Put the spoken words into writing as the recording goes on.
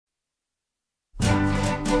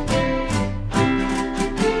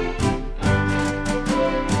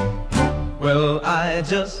I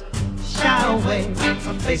just shy away.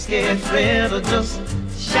 My face gets red, or just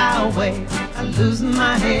shy away. I'm losing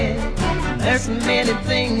my head. There's so many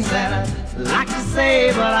things that I like to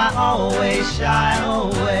say, but I always shy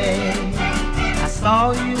away. I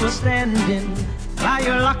saw you were standing by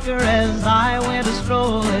your locker as I went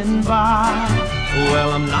a-strolling by.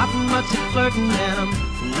 Well, I'm not much at flirting and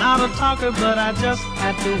I'm not a talker, but I just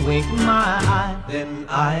had to wink my eye. Then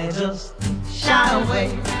I just shy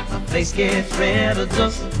away. My face gets red, or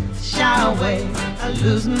just shy away. I'm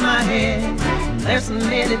losing my head. There's so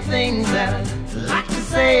many things that I like to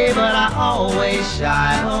say, but I always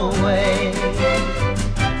shy away.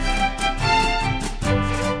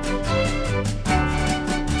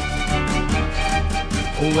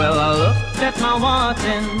 Well, I looked at my watch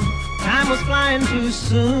and time was flying too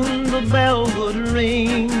soon. The bell would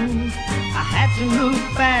ring. I had to move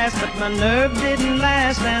fast, but my nerve didn't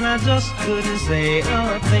last, and I just couldn't say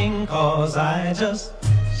a thing, 'cause I just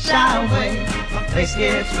shy away. My face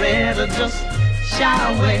gets red, or just shy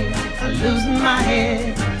away. I'm losing my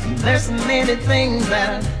head. There's so many things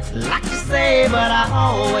that I like to say, but I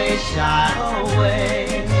always shy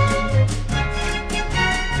away.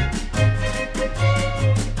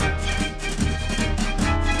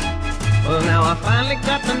 Well, now I finally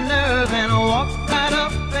got the nerve and I walked right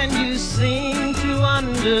up, and you seemed to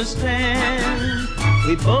understand.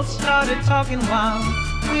 We both started talking while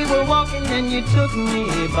we were walking, and you took me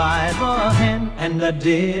by the hand. And I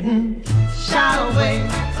didn't shy away.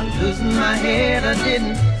 I'm losing my head. I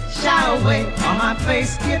didn't shy away. On my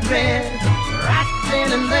face get red. Right then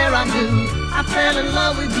and there I knew I fell in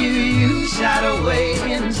love with you. You shied away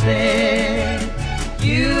instead.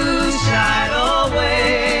 You shied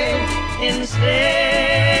away instead.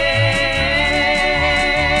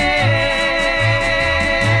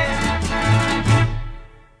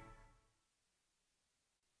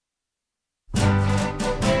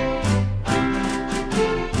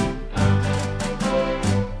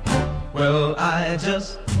 Well, I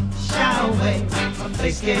just shy away. My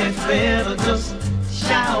face gets red, or just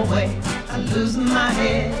shy away. I'm losing my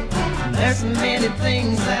head. There's so many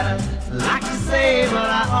things that I like to say, but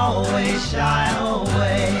I always shy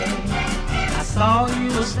away. I saw you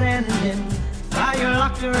were standing by your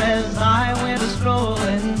locker as I went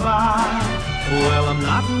a-strolling by. Well, I'm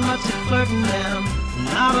not much at flirting and I'm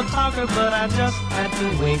not a talker, but I just had to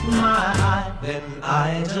wink my eye. Then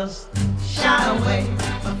I just shy away.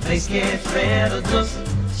 My face gets red, or just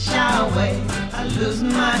shy away. I'm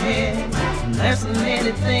losing my head. There's so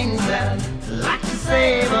many things that I like to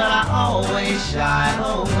say, but I always shy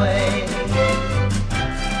away.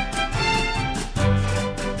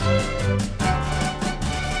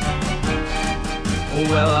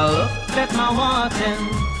 Well, I looked at my watch and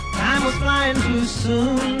time was flying too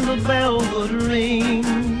soon. The bell would ring.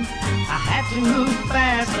 I had to move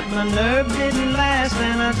fast, but my nerve didn't last,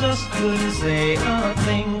 and I just couldn't say a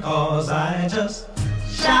thing, 'cause I just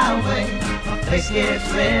shy away. My face gets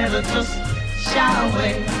red, or just shy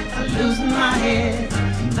away. I'm losing my head.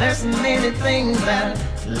 There's so many things that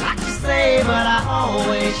I like to say, but I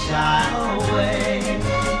always shy away.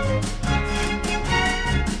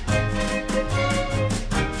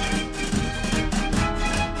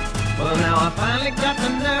 Well, now I finally got the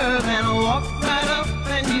nerve and I walked right up,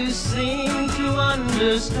 and you seemed to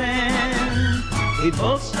understand. We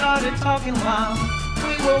both started talking while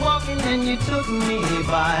we were walking, and you took me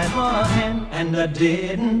by the hand. And I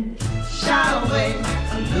didn't shy away.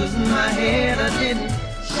 I'm losing my head. I didn't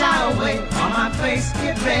shy away. On my face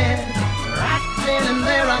get red. Right then and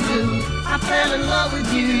there I knew I fell in love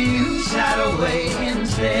with you. You shied away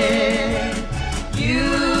instead.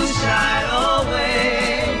 You